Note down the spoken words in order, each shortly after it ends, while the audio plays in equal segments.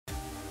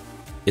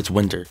It's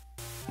winter.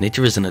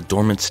 Nature is in a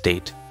dormant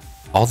state.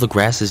 All the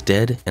grass is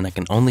dead, and I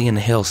can only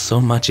inhale so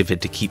much of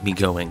it to keep me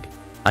going.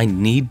 I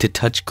need to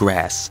touch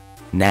grass.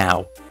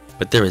 Now.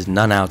 But there is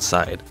none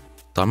outside.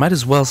 So I might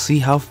as well see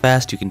how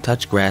fast you can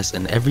touch grass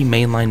in every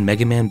mainline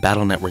Mega Man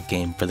Battle Network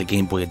game for the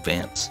Game Boy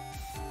Advance.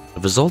 The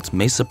results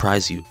may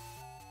surprise you.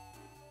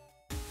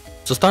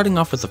 So starting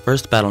off with the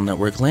first Battle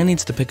Network, Lan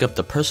needs to pick up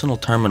the personal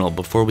terminal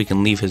before we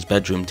can leave his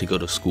bedroom to go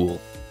to school.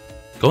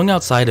 Going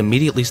outside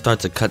immediately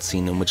starts a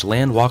cutscene in which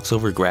Lan walks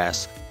over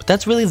grass, but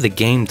that's really the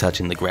game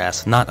touching the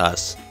grass, not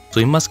us,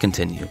 so we must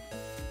continue.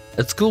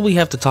 At school we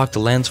have to talk to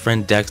Lan's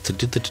friend Dex to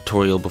do the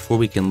tutorial before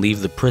we can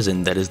leave the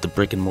prison that is the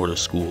brick and mortar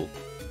school.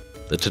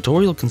 The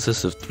tutorial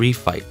consists of 3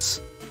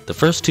 fights. The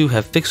first 2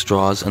 have fixed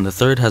draws and the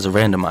third has a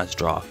randomized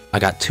draw. I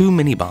got 2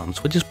 mini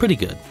bombs, which is pretty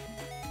good.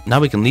 Now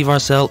we can leave our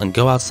cell and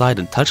go outside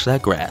and touch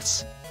that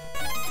grass.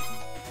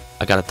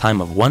 I got a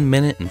time of 1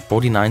 minute and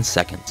 49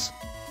 seconds.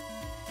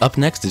 Up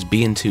next is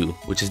BN2,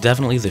 which is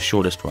definitely the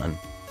shortest run.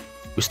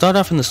 We start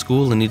off in the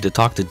school and need to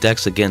talk to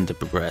Dex again to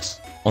progress.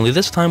 Only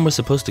this time we're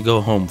supposed to go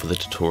home for the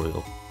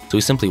tutorial, so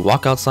we simply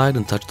walk outside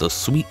and touch those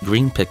sweet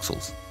green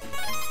pixels.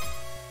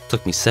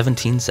 Took me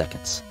 17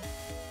 seconds.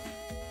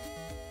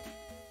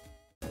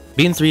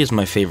 BN3 is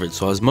my favorite,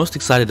 so I was most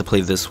excited to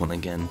play this one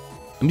again.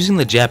 I'm using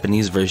the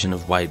Japanese version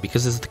of White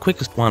because it's the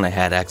quickest one I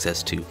had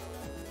access to.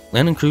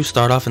 Lan and crew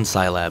start off in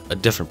Scilab, a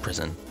different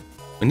prison.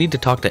 We need to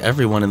talk to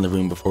everyone in the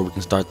room before we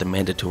can start the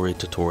mandatory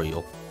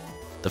tutorial.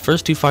 The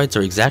first 2 fights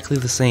are exactly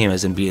the same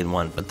as in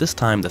BN1, but this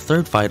time the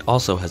third fight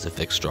also has a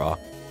fixed draw.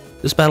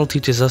 This battle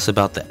teaches us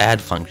about the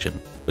add function,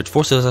 which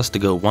forces us to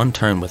go 1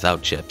 turn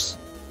without chips.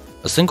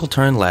 A single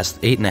turn lasts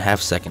 8.5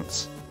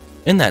 seconds.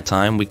 In that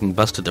time, we can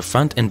bust to the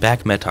front and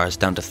back Metars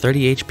down to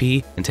 30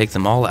 HP and take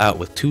them all out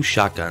with 2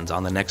 shotguns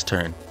on the next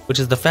turn, which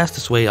is the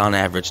fastest way on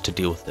average to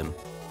deal with them.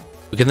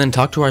 We can then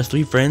talk to our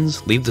 3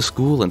 friends, leave the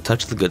school, and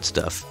touch the good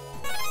stuff.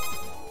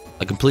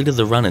 I completed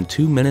the run in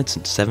 2 minutes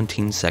and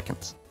 17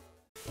 seconds.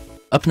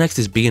 Up next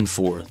is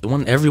BN4, the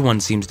one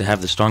everyone seems to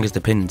have the strongest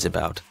opinions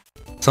about.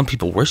 Some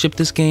people worship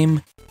this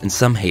game, and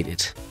some hate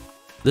it.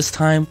 This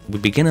time, we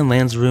begin in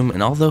Lan's room,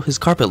 and although his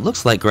carpet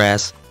looks like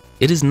grass,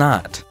 it is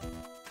not.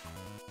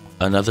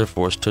 Another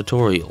forced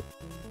tutorial.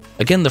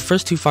 Again, the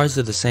first 2 fights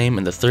are the same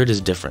and the third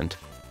is different.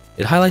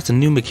 It highlights a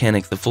new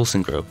mechanic, the full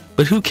synchro,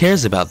 but who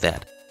cares about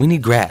that? We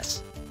need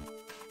grass.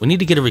 We need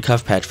to get a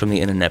recuff patch from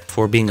the internet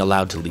before being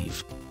allowed to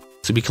leave.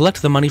 So we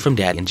collect the money from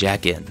Daddy and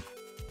jack in.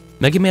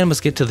 Mega Man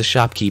must get to the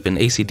shopkeep in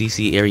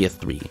AC/DC Area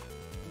 3.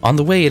 On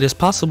the way, it is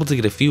possible to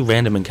get a few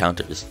random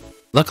encounters.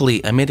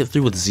 Luckily, I made it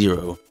through with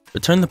 0,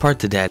 returned the part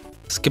to Dad,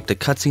 skipped a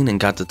cutscene and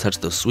got to touch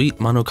those sweet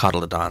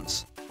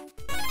monocotyledons.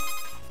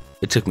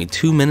 It took me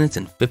 2 minutes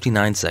and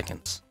 59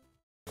 seconds.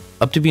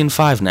 Up to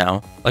BN5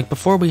 now. Like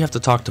before, we have to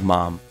talk to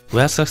Mom, who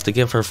asks us to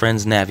give her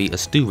friend's Navi a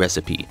stew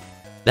recipe.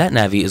 That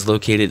Navi is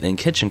located in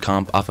Kitchen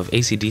Comp off of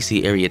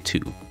AC/DC Area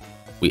 2.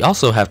 We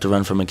also have to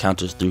run from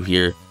encounters through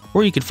here,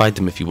 or you could fight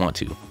them if you want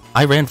to.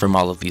 I ran from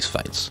all of these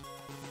fights.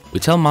 We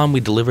tell Mom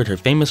we delivered her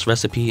famous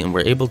recipe and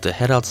we're able to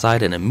head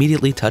outside and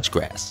immediately touch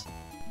grass.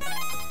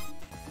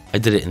 I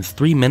did it in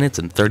 3 minutes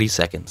and 30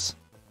 seconds.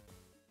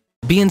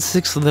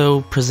 BN6 though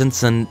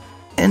presents an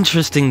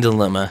interesting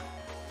dilemma.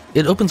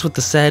 It opens with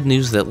the sad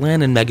news that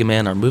Lan and Mega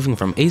Man are moving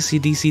from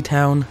AC/DC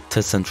Town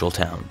to Central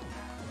Town.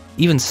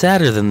 Even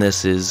sadder than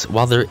this is,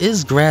 while there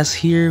is grass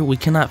here, we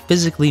cannot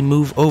physically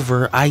move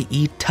over,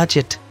 i.e. touch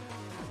it.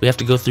 We have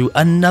to go through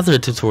another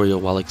tutorial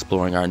while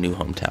exploring our new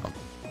hometown.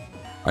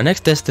 Our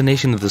next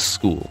destination is the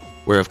school,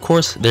 where of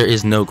course there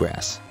is no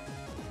grass.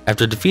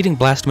 After defeating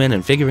Blastman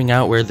and figuring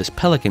out where this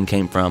pelican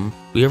came from,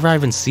 we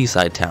arrive in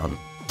Seaside Town,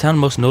 a town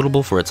most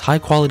notable for its high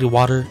quality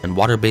water and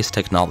water-based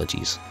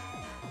technologies.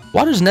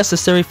 Water is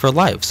necessary for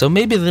life, so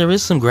maybe there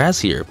is some grass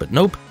here, but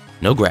nope,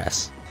 no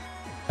grass.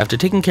 After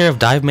taking care of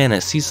Diveman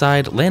at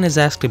Seaside, Lan is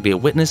asked to be a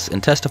witness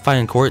and testify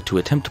in court to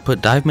attempt to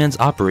put Diveman's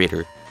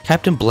operator,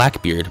 Captain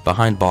Blackbeard,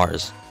 behind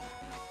bars.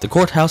 The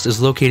courthouse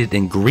is located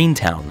in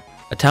Greentown,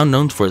 a town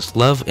known for its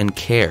love and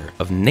care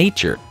of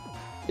nature.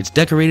 It's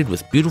decorated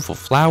with beautiful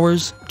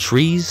flowers,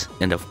 trees,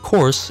 and of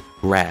course,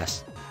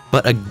 grass.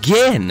 But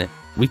again,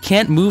 we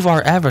can't move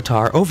our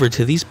avatar over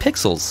to these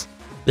pixels.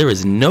 There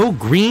is no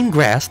green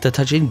grass to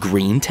touch in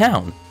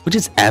Greentown, which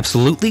is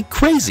absolutely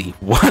crazy.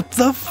 What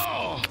the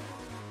f***?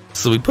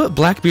 So we put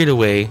Blackbeard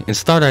away and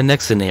start our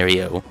next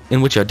scenario,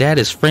 in which our dad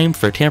is framed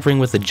for tampering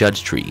with the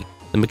judge tree,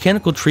 the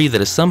mechanical tree that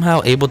is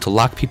somehow able to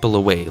lock people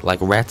away like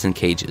rats in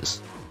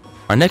cages.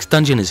 Our next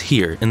dungeon is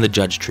here in the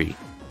judge tree.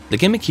 The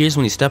gimmick here is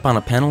when you step on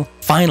a panel,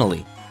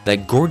 finally,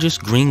 that gorgeous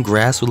green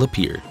grass will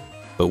appear.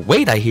 But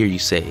wait, I hear you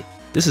say,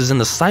 this is in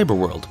the cyber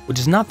world, which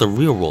is not the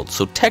real world,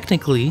 so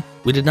technically,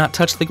 we did not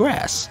touch the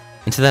grass.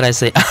 And to that I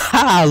say,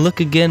 aha, look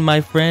again,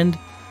 my friend.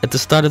 At the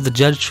start of the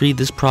judge tree,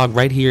 this prog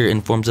right here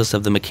informs us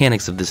of the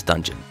mechanics of this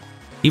dungeon.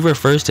 He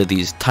refers to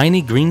these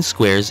tiny green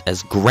squares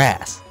as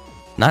grass.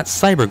 Not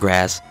cyber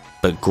grass,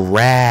 but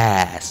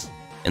grass.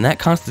 And that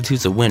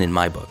constitutes a win in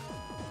my book.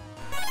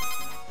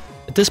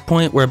 At this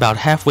point, we're about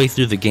halfway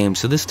through the game,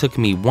 so this took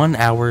me 1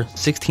 hour,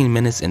 16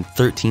 minutes, and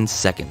 13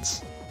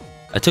 seconds.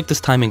 I took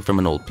this timing from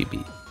an old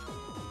PB.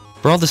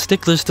 For all the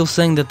sticklers still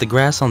saying that the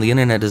grass on the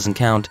internet doesn't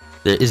count,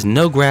 there is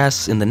no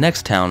grass in the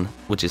next town,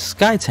 which is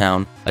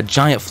Skytown, a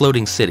giant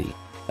floating city.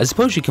 I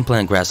suppose you can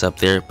plant grass up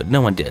there, but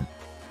no one did.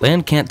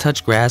 Land can't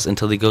touch grass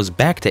until he goes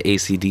back to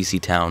AC/DC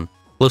Town,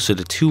 closer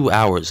to 2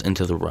 hours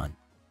into the run.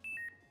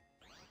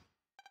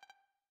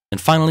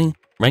 And finally,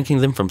 ranking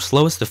them from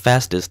slowest to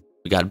fastest,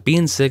 we got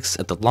BN6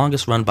 at the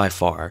longest run by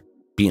far,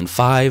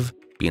 BN5,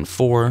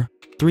 BN4,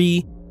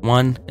 3,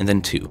 1, and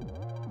then 2.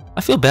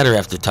 I feel better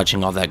after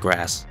touching all that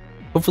grass.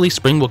 Hopefully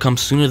spring will come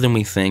sooner than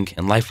we think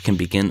and life can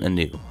begin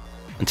anew.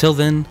 Until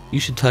then,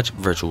 you should touch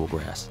virtual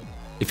grass.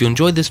 If you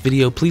enjoyed this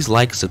video, please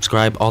like,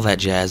 subscribe, all that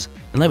jazz,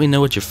 and let me know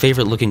what your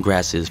favorite looking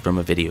grass is from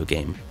a video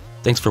game.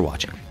 Thanks for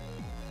watching.